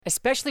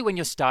Especially when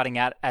you're starting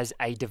out as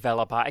a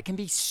developer, it can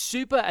be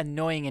super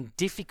annoying and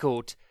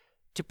difficult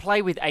to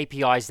play with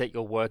APIs that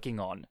you're working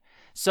on.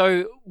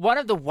 So one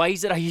of the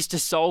ways that I used to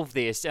solve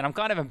this, and I'm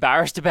kind of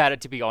embarrassed about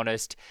it to be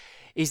honest,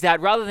 is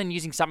that rather than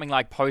using something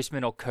like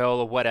Postman or curl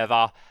or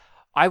whatever,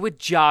 I would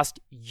just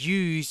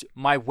use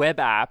my web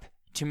app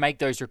to make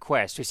those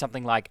requests with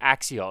something like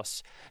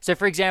Axios. So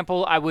for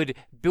example, I would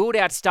build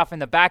out stuff in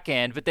the back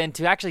end, but then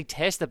to actually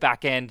test the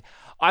back end,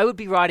 I would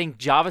be writing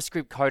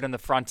JavaScript code on the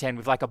front end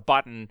with like a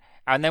button.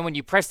 And then when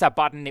you press that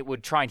button, it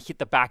would try and hit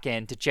the back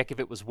end to check if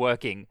it was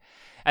working.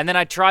 And then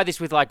I'd try this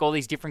with like all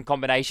these different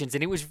combinations,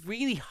 and it was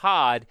really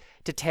hard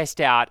to test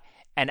out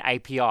an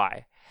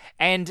API.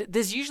 And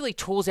there's usually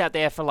tools out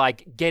there for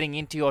like getting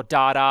into your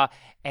data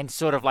and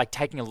sort of like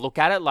taking a look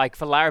at it. Like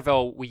for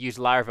Laravel, we use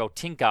Laravel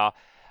Tinker,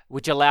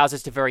 which allows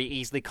us to very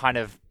easily kind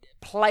of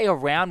play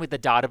around with the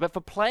data. But for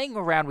playing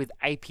around with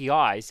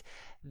APIs,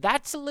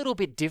 that's a little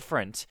bit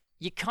different.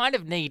 You kind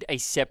of need a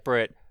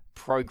separate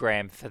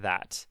program for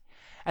that.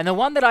 And the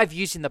one that I've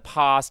used in the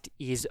past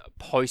is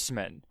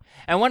Postman.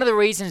 And one of the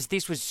reasons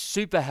this was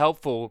super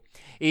helpful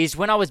is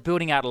when I was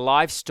building out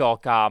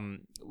livestock,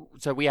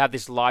 so we have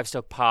this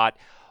livestock part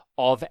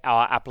of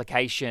our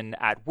application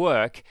at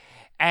work,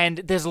 and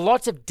there's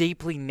lots of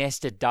deeply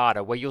nested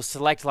data where you'll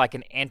select like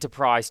an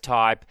enterprise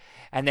type,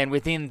 and then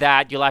within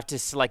that, you'll have to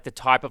select the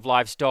type of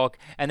livestock.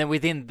 And then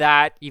within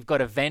that, you've got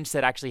events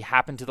that actually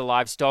happen to the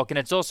livestock. And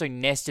it's also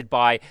nested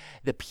by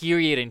the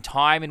period in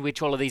time in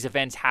which all of these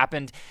events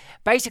happened.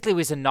 Basically, it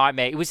was a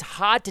nightmare. It was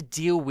hard to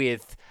deal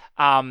with.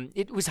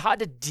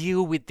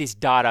 This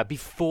data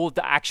before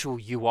the actual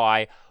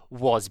UI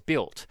was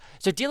built.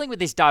 So dealing with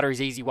this data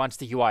is easy once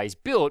the UI is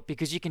built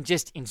because you can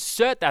just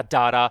insert that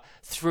data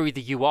through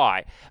the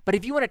UI. But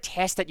if you want to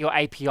test that your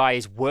API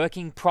is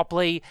working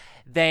properly,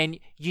 then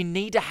you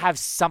need to have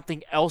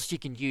something else you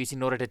can use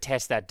in order to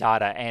test that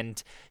data.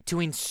 And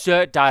to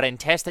insert data and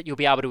test that, you'll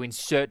be able to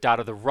insert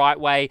data the right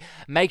way.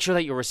 Make sure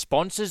that your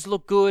responses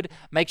look good.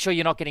 Make sure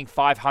you're not getting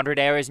 500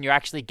 errors and you're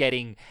actually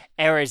getting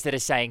errors that are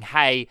saying,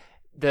 hey,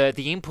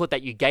 the input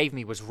that you gave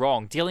me was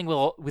wrong, dealing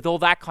with all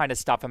that kind of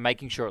stuff and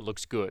making sure it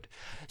looks good.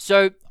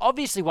 So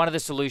obviously one of the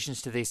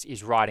solutions to this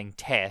is writing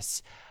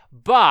tests,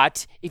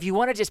 but if you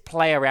want to just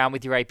play around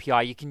with your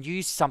API, you can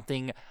use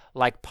something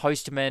like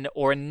Postman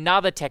or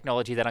another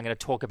technology that I'm going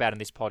to talk about in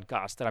this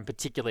podcast that I'm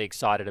particularly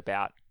excited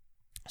about.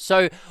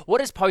 So what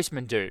does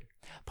Postman do?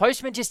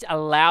 Postman just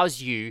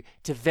allows you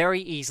to very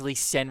easily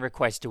send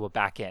requests to a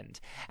backend,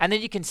 and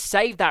then you can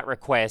save that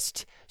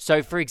request.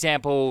 So for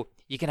example,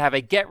 you can have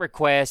a GET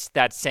request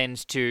that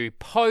sends to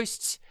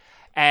posts,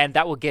 and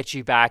that will get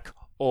you back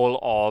all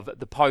of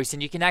the posts.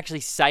 And you can actually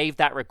save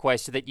that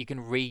request so that you can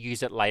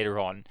reuse it later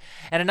on.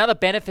 And another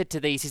benefit to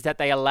these is that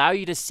they allow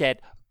you to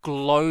set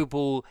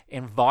global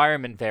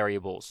environment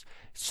variables.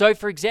 So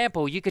for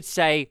example, you could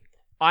say,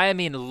 I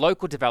am in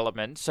local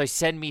development, so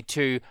send me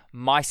to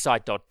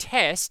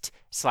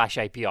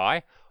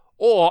mysite.test/API,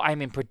 or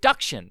I'm in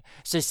production,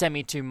 so send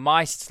me to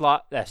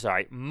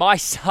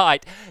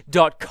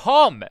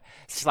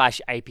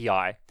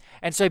mysite.com/API.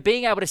 And so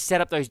being able to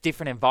set up those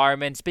different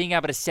environments, being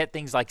able to set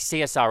things like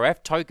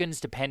CSRF tokens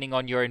depending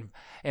on your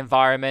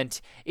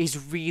environment is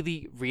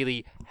really,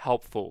 really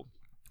helpful.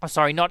 Oh,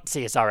 sorry, not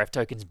CSRF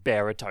tokens,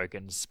 bearer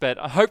tokens, but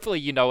hopefully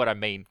you know what I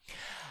mean.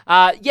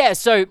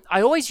 So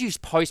I always use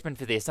Postman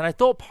for this, and I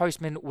thought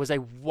Postman was a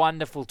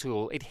wonderful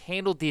tool. It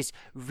handled this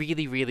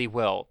really, really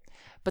well.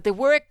 But there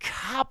were a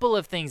couple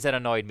of things that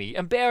annoyed me.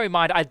 And bear in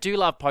mind, I do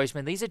love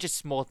Postman. These are just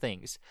small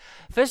things.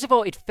 First of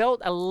all, it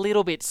felt a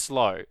little bit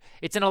slow.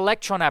 It's an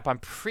Electron app, I'm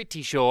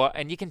pretty sure,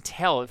 and you can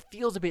tell it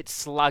feels a bit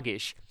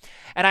sluggish.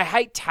 And I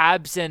hate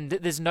tabs, and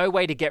there's no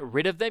way to get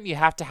rid of them. You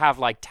have to have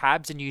like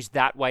tabs and use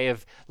that way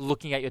of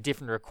looking at your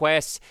different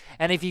requests.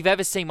 And if you've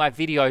ever seen my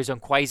videos on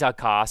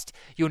Quasarcast,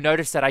 you'll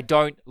notice that I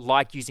don't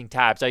like using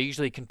tabs. I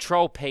usually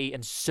Control P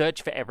and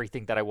search for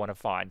everything that I want to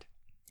find.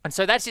 And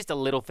so that's just a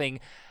little thing.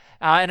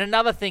 And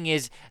another thing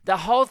is the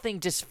whole thing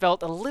just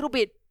felt a little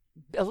bit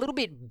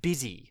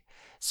busy.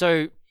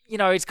 So,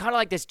 it's kind of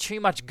like there's too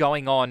much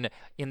going on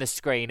in the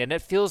screen, and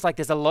it feels like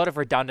there's a lot of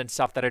redundant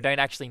stuff that I don't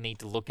actually need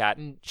to look at.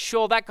 And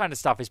sure, that kind of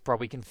stuff is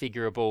probably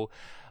configurable,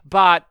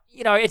 but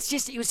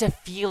it was a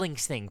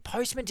feelings thing.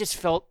 Postman just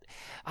felt,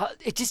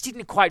 it just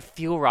didn't quite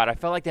feel right. I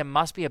felt like there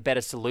must be a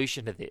better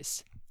solution to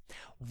this.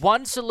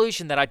 One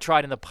solution that I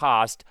tried in the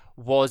past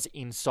was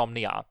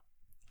Insomnia.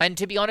 And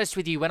to be honest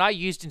with you, when I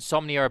used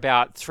Insomnia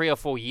about 3 or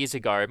 4 years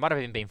ago, it might have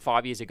even been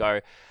 5 years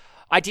ago,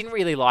 I didn't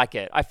really like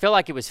it. I felt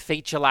like it was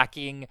feature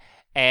lacking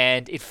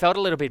and it felt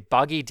a little bit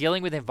buggy.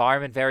 Dealing with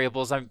environment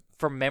variables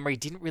from memory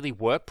didn't really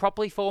work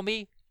properly for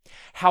me.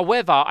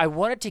 However, I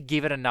wanted to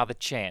give it another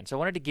chance. I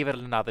wanted to give it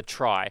another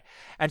try.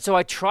 And so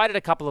I tried it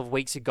a couple of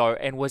weeks ago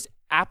and was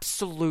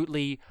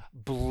absolutely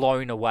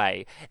blown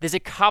away. There's a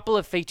couple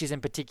of features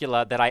in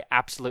particular that I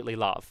absolutely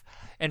love.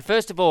 And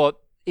first of all,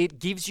 it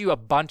gives you a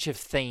bunch of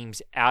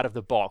themes out of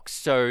the box.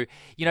 So,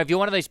 if you're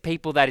one of those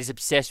people that is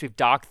obsessed with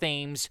dark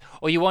themes,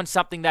 or you want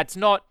something that's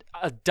not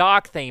a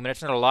dark theme and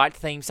it's not a light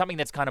theme, something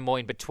that's kind of more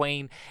in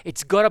between,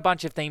 it's got a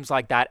bunch of themes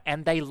like that,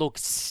 and they look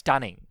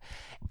stunning.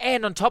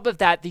 And on top of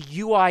that, the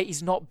UI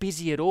is not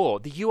busy at all.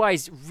 The UI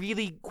is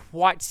really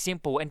quite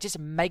simple and just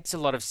makes a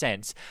lot of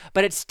sense.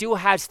 But it still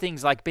has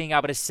things like being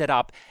able to set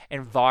up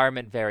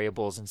environment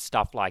variables and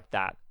stuff like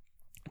that.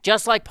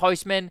 Just like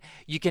Postman,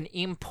 you can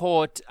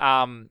import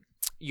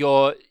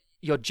your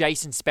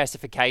JSON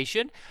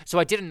specification. So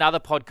I did another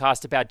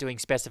podcast about doing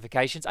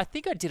specifications. I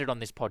think I did it on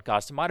this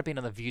podcast. It might have been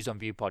on the Views on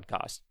Vue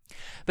podcast.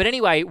 But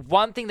anyway,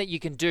 one thing that you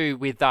can do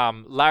with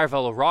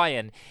Laravel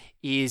Orion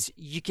is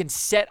you can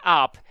set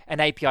up an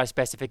API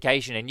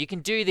specification, and you can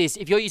do this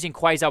if you're using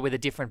Quasar with a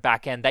different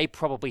backend. They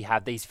probably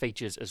have these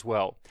features as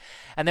well.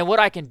 And then what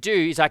I can do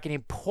is I can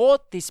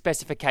import this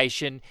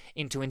specification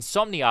into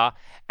Insomnia,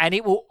 and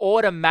it will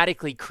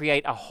automatically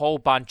create a whole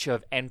bunch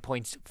of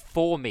endpoints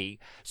for me,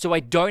 so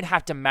I don't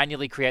have to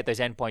manually create those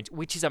endpoints,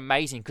 which is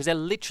amazing because there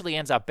literally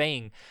ends up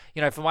being,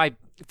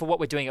 for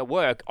what we're doing at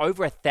work,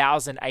 over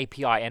 1,000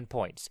 API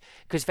endpoints.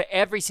 Because for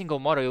every single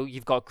model,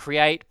 you've got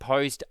create,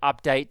 post,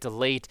 update,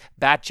 delete,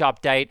 batch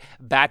update,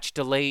 batch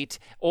delete,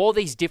 all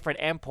these different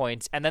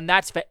endpoints. And then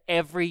that's for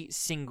every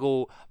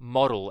single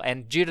model.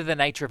 And due to the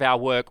nature of our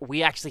work,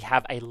 we actually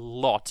have a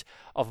lot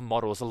of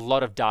models, a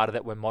lot of data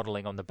that we're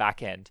modeling on the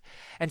back end.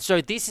 And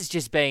so this has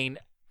just been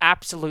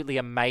absolutely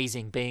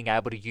amazing being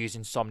able to use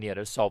Insomnia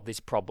to solve this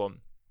problem.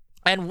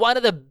 And one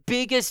of the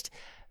biggest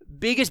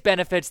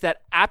benefits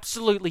that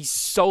absolutely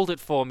sold it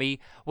for me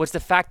was the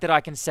fact that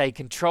I can say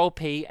Control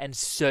P and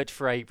search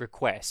for a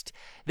request.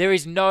 There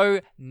is no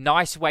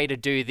nice way to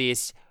do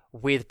this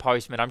with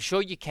Postman. I'm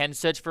sure you can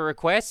search for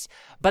requests,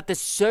 but the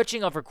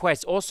searching of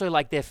requests, also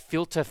like their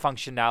filter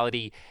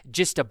functionality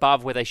just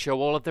above where they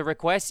show all of the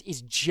requests,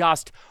 is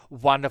just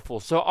wonderful.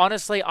 So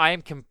honestly, I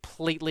am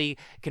completely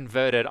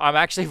converted. I'm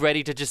actually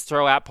ready to just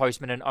throw out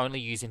Postman and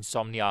only use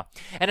Insomnia.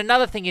 And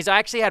another thing is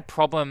I had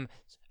problems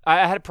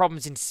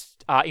in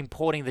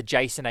importing the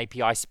JSON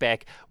API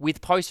spec with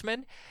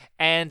Postman,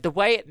 and the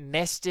way it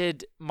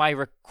nested my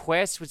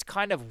requests was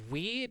kind of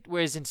weird,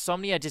 whereas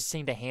Insomnia just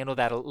seemed to handle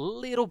that a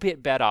little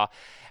bit better.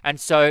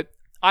 And so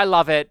I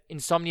love it.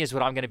 Insomnia is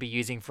what I'm going to be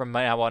using from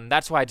now on.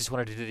 That's why I just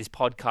wanted to do this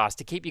podcast,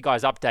 to keep you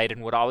guys updated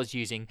on what I was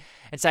using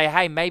and say,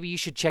 hey, maybe you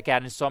should check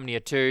out Insomnia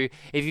too.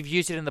 If you've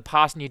used it in the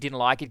past and you didn't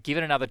like it, give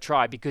it another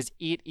try because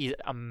it is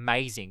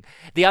amazing.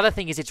 The other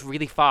thing is it's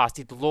really fast.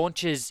 It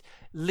launches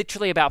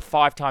literally about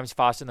 5 times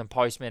faster than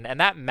Postman, and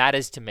that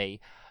matters to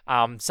me.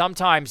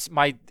 Sometimes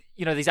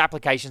these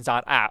applications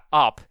aren't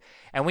up,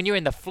 and when you're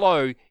in the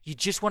flow, you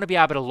just want to be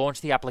able to launch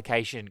the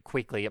application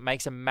quickly. It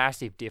makes a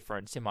massive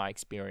difference in my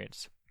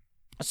experience.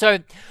 So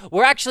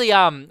we're actually,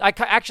 I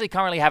actually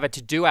currently have a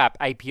To-Do app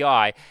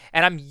API,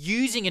 and I'm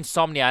using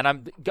Insomnia,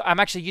 and I'm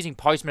actually using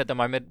Postman at the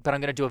moment, but I'm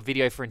going to do a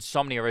video for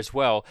Insomnia as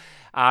well,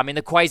 in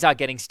the Quasar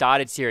Getting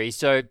Started series.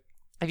 So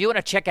if you want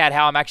to check out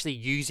how I'm actually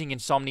using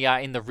Insomnia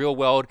in the real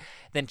world,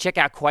 then check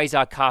out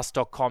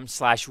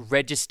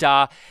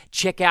quasarcast.com/register.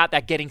 Check out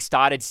that Getting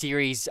Started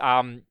series.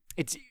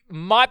 It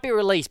might be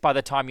released by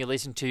the time you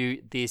listen to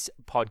this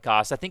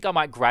podcast. I think I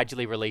might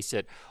gradually release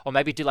it, or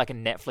maybe do like a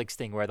Netflix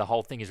thing where the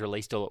whole thing is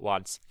released all at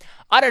once.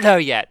 I don't know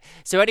yet.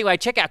 So anyway,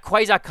 check out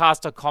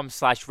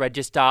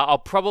quasarcast.com/register. I'll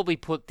probably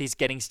put this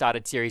Getting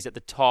Started series at the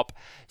top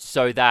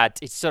so that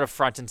it's sort of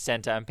front and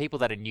center, and people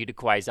that are new to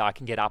Quasar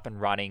can get up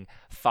and running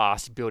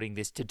fast building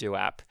this To-Do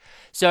app.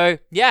 So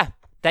yeah,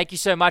 thank you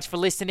so much for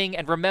listening.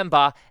 And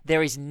remember,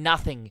 there is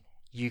nothing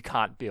you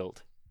can't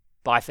build.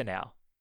 Bye for now.